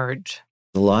to emerge.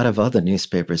 A lot of other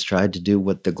newspapers tried to do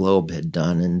what the Globe had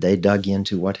done, and they dug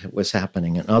into what was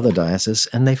happening in other dioceses,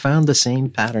 and they found the same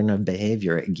pattern of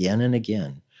behavior again and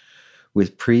again,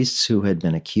 with priests who had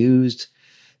been accused.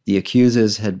 The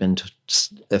accusers had been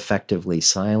effectively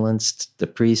silenced. The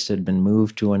priest had been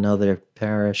moved to another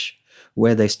parish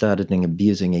where they started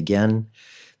abusing again.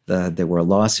 There were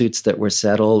lawsuits that were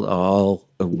settled, all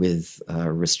with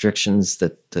restrictions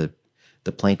that the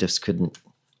plaintiffs couldn't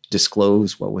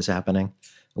disclose what was happening,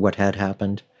 what had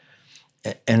happened.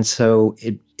 And so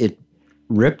it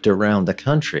ripped around the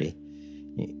country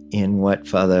in what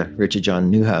Father Richard John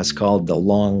Newhouse called the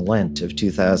Long Lent of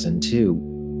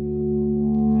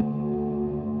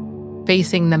 2002.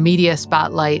 Facing the media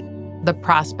spotlight, the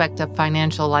prospect of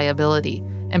financial liability,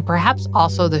 and perhaps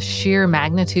also the sheer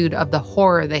magnitude of the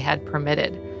horror they had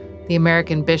permitted, the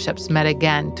American bishops met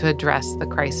again to address the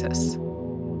crisis.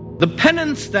 The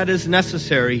penance that is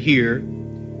necessary here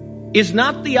is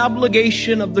not the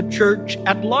obligation of the church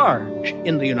at large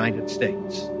in the United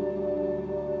States,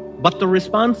 but the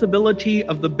responsibility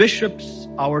of the bishops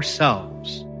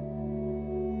ourselves.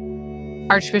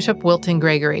 Archbishop Wilton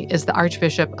Gregory is the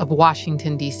Archbishop of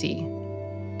Washington, D.C.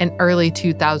 In early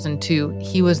 2002,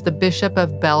 he was the Bishop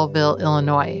of Belleville,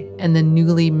 Illinois, and the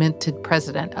newly minted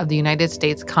president of the United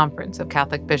States Conference of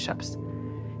Catholic Bishops.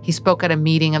 He spoke at a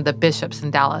meeting of the bishops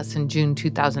in Dallas in June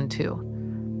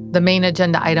 2002. The main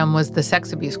agenda item was the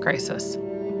sex abuse crisis.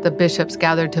 The bishops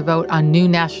gathered to vote on new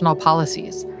national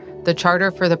policies, the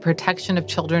Charter for the Protection of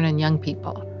Children and Young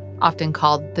People, often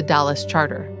called the Dallas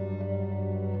Charter.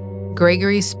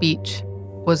 Gregory's speech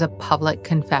was a public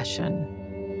confession.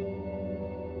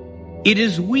 It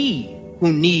is we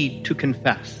who need to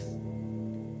confess,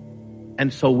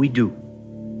 and so we do.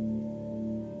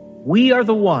 We are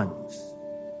the ones,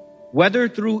 whether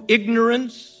through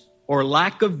ignorance or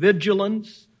lack of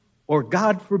vigilance, or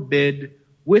God forbid,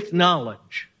 with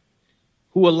knowledge,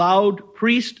 who allowed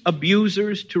priest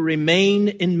abusers to remain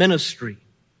in ministry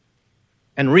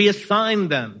and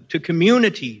reassigned them to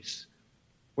communities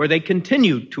where they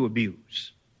continued to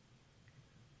abuse.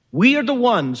 We are the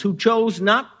ones who chose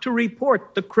not to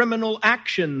report the criminal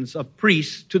actions of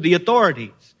priests to the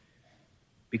authorities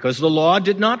because the law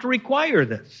did not require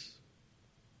this.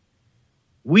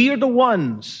 We are the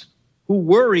ones who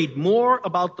worried more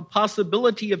about the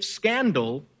possibility of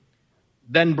scandal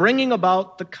than bringing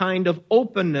about the kind of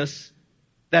openness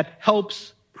that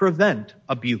helps prevent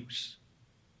abuse.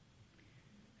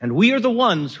 And we are the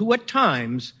ones who at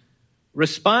times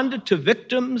responded to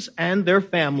victims and their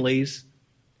families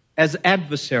as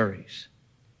adversaries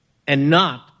and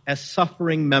not as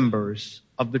suffering members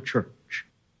of the church.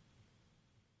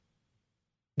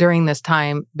 During this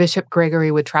time, Bishop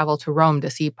Gregory would travel to Rome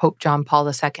to see Pope John Paul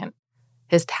II.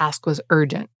 His task was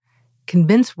urgent: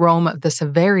 convince Rome of the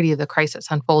severity of the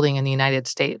crisis unfolding in the United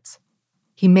States.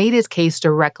 He made his case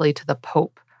directly to the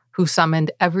Pope, who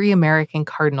summoned every American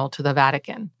cardinal to the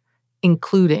Vatican,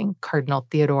 including Cardinal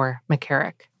Theodore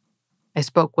McCarrick. I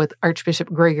spoke with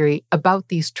Archbishop Gregory about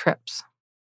these trips.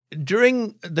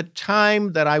 During the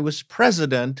time that I was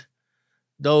president,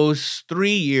 those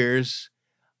 3 years,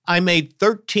 I made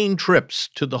 13 trips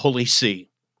to the Holy See.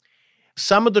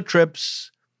 Some of the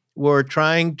trips were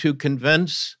trying to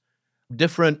convince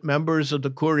different members of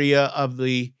the Curia of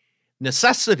the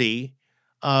necessity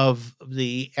of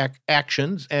the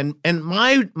actions, and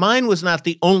mine was not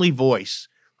the only voice.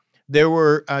 There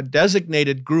were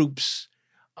designated groups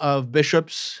of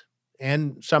bishops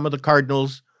and some of the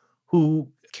cardinals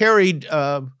who carried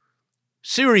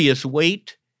serious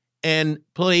weight and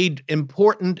played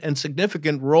important and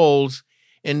significant roles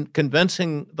in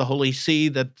convincing the Holy See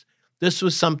that this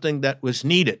was something that was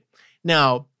needed.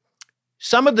 Now,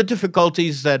 some of the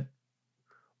difficulties that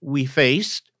we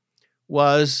faced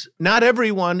was not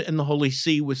everyone in the Holy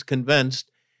See was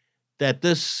convinced that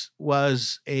this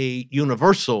was a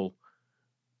universal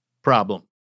problem.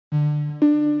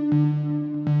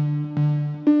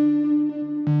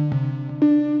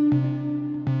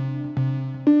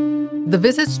 The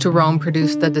visits to Rome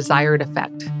produced the desired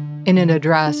effect. In an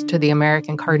address to the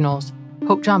American cardinals,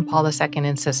 Pope John Paul II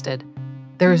insisted,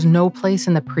 "There is no place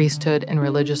in the priesthood and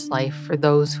religious life for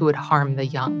those who would harm the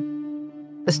young."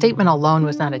 The statement alone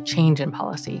was not a change in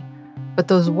policy, but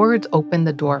those words opened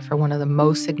the door for one of the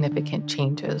most significant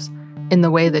changes in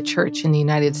the way the Church in the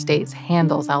United States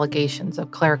handles allegations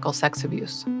of clerical sex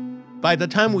abuse. By the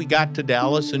time we got to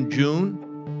Dallas in June,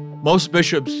 most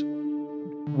bishops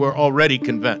were already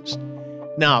convinced.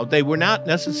 Now, they were not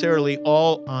necessarily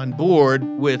all on board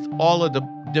with all of the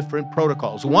different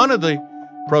protocols. One of the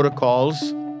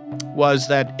protocols was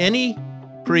that any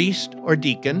priest or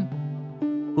deacon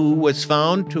who was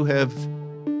found to have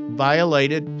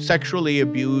violated, sexually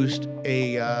abused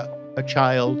a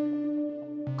child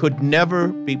could never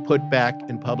be put back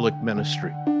in public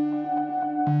ministry.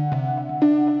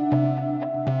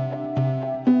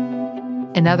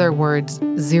 In other words,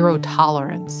 zero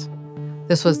tolerance.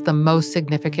 This was the most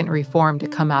significant reform to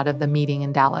come out of the meeting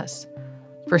in Dallas.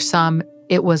 For some,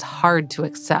 it was hard to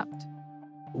accept.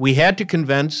 We had to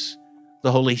convince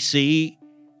the Holy See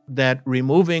that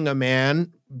removing a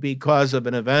man because of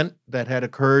an event that had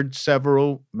occurred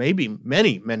several, maybe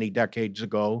many decades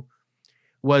ago,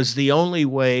 was the only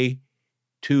way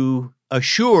to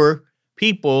assure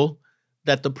people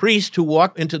that the priest who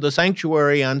walked into the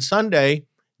sanctuary on Sunday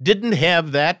didn't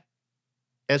have that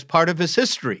as part of his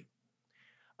history,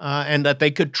 and that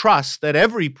they could trust that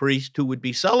every priest who would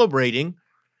be celebrating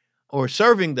or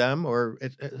serving them or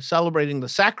celebrating the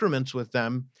sacraments with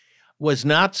them was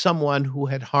not someone who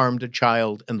had harmed a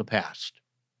child in the past.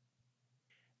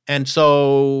 And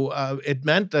so it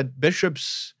meant that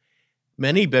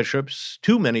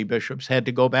too many bishops, had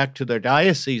to go back to their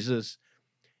dioceses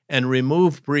and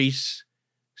remove priests,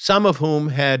 some of whom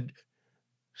had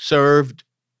served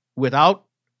without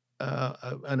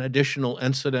an additional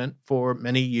incident for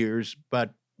many years,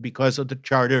 but because of the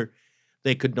charter,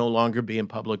 they could no longer be in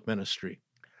public ministry.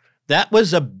 That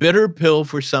was a bitter pill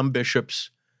for some bishops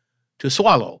to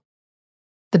swallow.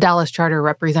 The Dallas Charter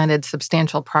represented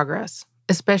substantial progress,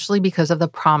 especially because of the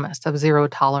promise of zero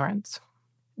tolerance.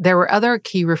 There were other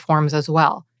key reforms as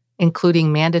well,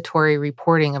 including mandatory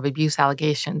reporting of abuse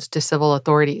allegations to civil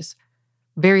authorities,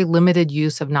 very limited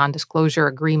use of non-disclosure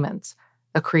agreements,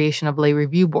 the creation of lay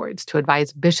review boards to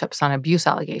advise bishops on abuse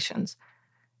allegations,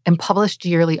 and published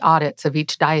yearly audits of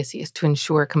each diocese to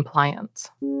ensure compliance.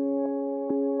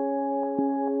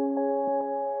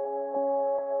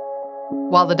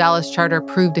 While the Dallas Charter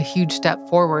proved a huge step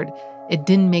forward, it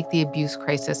didn't make the abuse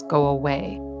crisis go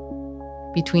away.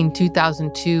 Between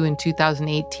 2002 and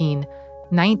 2018,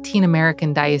 19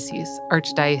 American dioceses,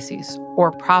 archdioceses,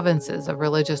 or provinces of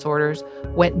religious orders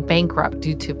went bankrupt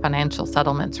due to financial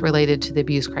settlements related to the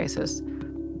abuse crisis.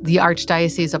 The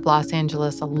Archdiocese of Los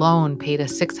Angeles alone paid a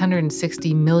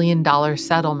 $660 million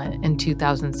settlement in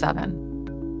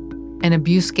 2007. And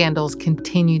abuse scandals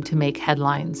continued to make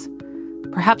headlines.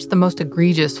 Perhaps the most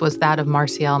egregious was that of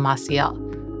Marcial Maciel,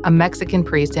 a Mexican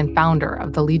priest and founder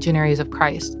of the Legionaries of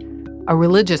Christ, a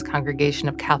religious congregation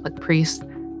of Catholic priests,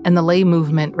 and the lay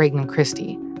movement Regnum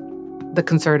Christi. The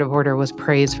conservative order was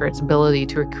praised for its ability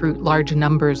to recruit large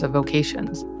numbers of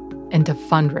vocations and to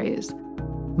fundraise.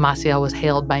 Maciel was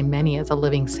hailed by many as a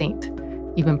living saint.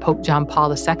 Even Pope John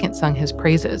Paul II sung his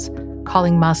praises,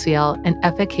 calling Maciel an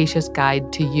efficacious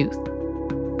guide to youth.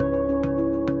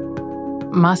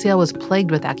 Maciel was plagued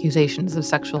with accusations of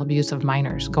sexual abuse of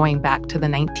minors going back to the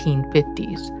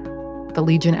 1950s. The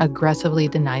Legion aggressively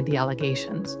denied the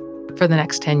allegations. For the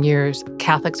next 10 years,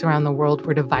 Catholics around the world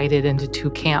were divided into two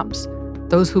camps,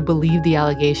 those who believed the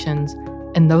allegations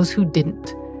and those who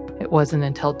didn't. It wasn't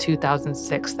until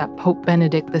 2006 that Pope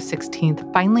Benedict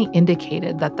XVI finally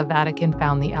indicated that the Vatican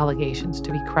found the allegations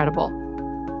to be credible.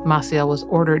 Maciel was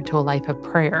ordered to a life of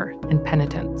prayer and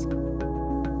penitence.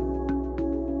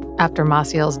 After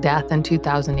Maciel's death in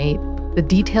 2008, the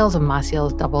details of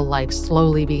Maciel's double life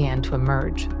slowly began to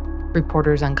emerge.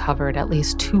 Reporters uncovered at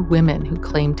least 2 women who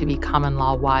claimed to be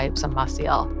common-law wives of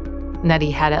Maciel, and that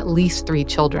he had at least 3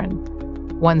 children.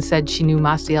 One said she knew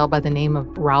Maciel by the name of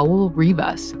Raul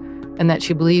Rivas, and that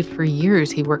she believed for years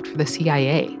he worked for the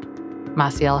CIA.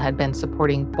 Maciel had been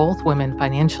supporting both women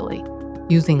financially,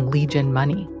 using Legion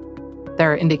money.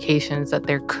 There are indications that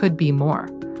there could be more.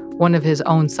 One of his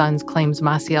own sons claims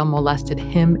Maciel molested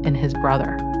him and his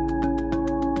brother.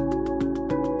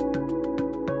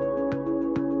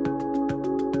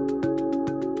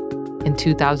 In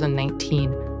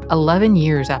 2019, 11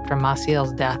 years after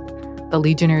Maciel's death, the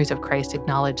Legionaries of Christ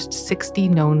acknowledged 60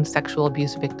 known sexual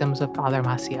abuse victims of Father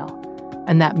Maciel,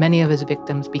 and that many of his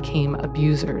victims became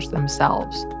abusers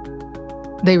themselves.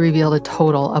 They revealed a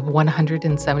total of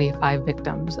 175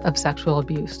 victims of sexual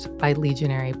abuse by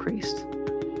legionary priests.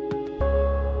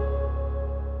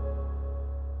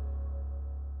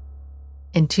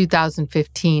 In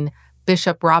 2015,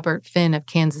 Bishop Robert Finn of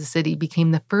Kansas City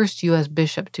became the first U.S.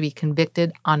 bishop to be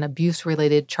convicted on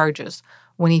abuse-related charges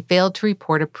when he failed to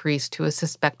report a priest who was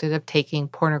suspected of taking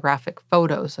pornographic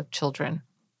photos of children.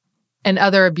 And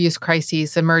other abuse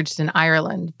crises emerged in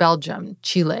Ireland, Belgium,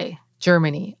 Chile,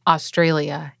 Germany,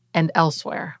 Australia, and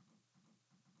elsewhere.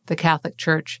 The Catholic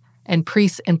Church, and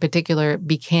priests in particular,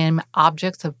 became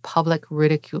objects of public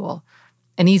ridicule,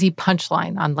 an easy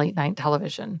punchline on late-night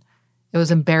television. It was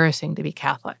embarrassing to be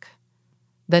Catholic.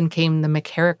 Then came the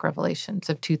McCarrick revelations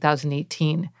of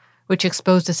 2018, which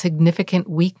exposed a significant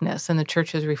weakness in the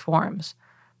Church's reforms.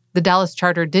 The Dallas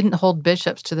Charter didn't hold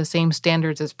bishops to the same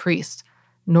standards as priests,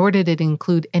 nor did it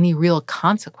include any real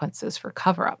consequences for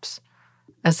cover-ups.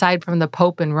 Aside from the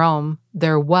Pope in Rome,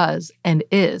 there was, and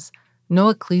is,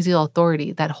 no ecclesial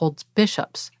authority that holds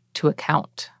bishops to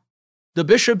account. The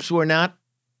bishops were not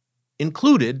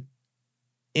included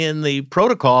in the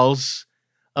protocols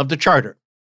of the Charter.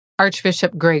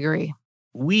 Archbishop Gregory.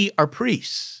 We are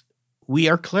priests. We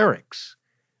are clerics.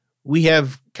 We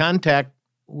have contact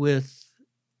with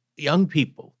young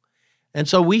people. And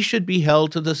so we should be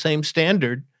held to the same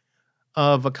standard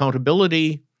of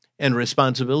accountability and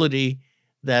responsibility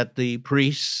that the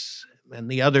priests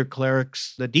and the other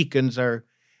clerics, the deacons are,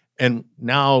 and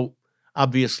now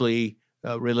obviously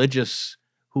religious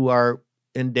who are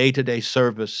in day-to-day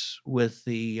service with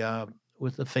the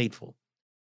faithful.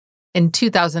 In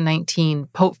 2019,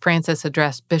 Pope Francis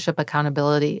addressed bishop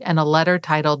accountability in a letter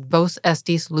titled Vos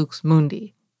Estis Lux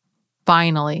Mundi.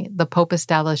 Finally, the Pope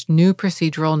established new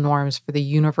procedural norms for the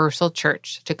universal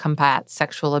church to combat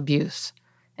sexual abuse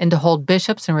and to hold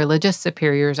bishops and religious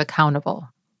superiors accountable.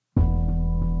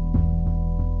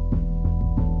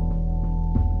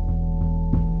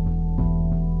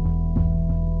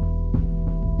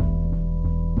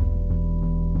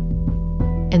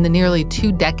 In the nearly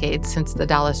 2 decades since the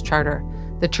Dallas Charter,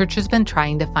 the Church has been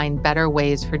trying to find better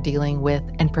ways for dealing with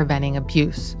and preventing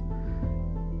abuse.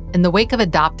 In the wake of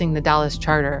adopting the Dallas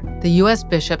Charter, the U.S.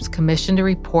 bishops commissioned a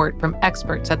report from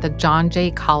experts at the John Jay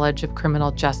College of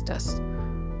Criminal Justice.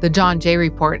 The John Jay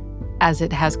Report, as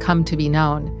it has come to be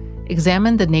known,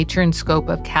 examined the nature and scope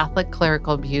of Catholic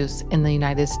clerical abuse in the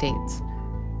United States.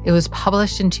 It was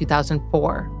published in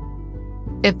 2004.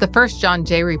 If the first John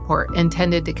Jay Report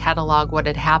intended to catalog what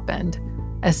had happened,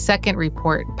 A second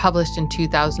report, published in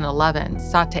 2011,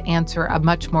 sought to answer a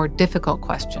much more difficult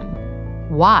question.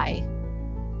 Why?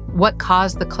 What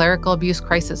caused the clerical abuse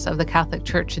crisis of the Catholic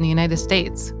Church in the United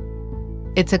States?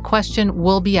 It's a question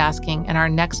we'll be asking in our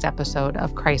next episode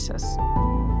of Crisis.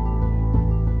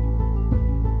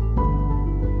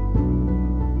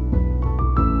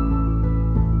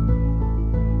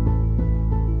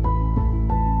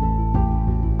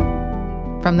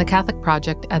 From the Catholic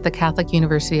Project at the Catholic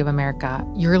University of America,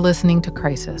 you're listening to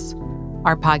Crisis.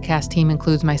 Our podcast team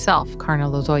includes myself, Karna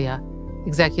Lozoya,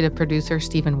 executive producer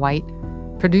Stephen White,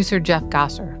 producer Jeff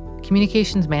Gosser,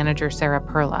 communications manager Sarah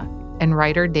Perla, and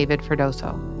writer David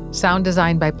Ferdoso. Sound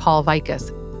designed by Paul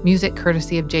Vikas, music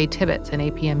courtesy of Jay Tibbetts and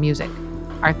APM Music.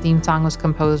 Our theme song was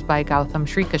composed by Gautam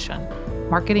Srikishan.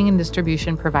 Marketing and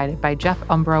distribution provided by Jeff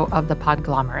Umbro of The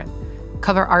Podglomerate.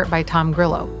 Cover art by Tom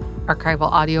Grillo.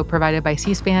 Archival audio provided by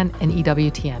C-SPAN and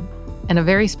EWTN. And a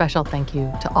very special thank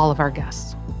you to all of our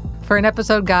guests. For an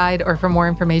episode guide or for more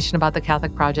information about the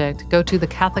Catholic Project, go to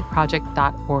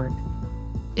thecatholicproject.org.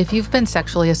 If you've been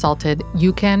sexually assaulted,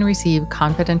 you can receive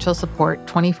confidential support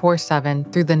 24/7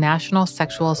 through the National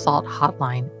Sexual Assault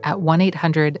Hotline at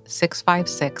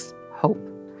 1-800-656-HOPE.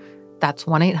 That's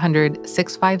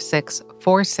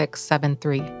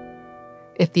 1-800-656-4673.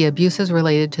 If the abuse is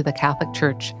related to the Catholic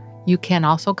Church, you can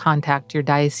also contact your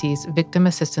diocese victim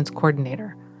assistance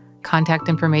coordinator. Contact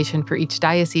information for each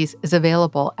diocese is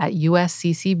available at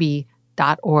usccb.org/VAC.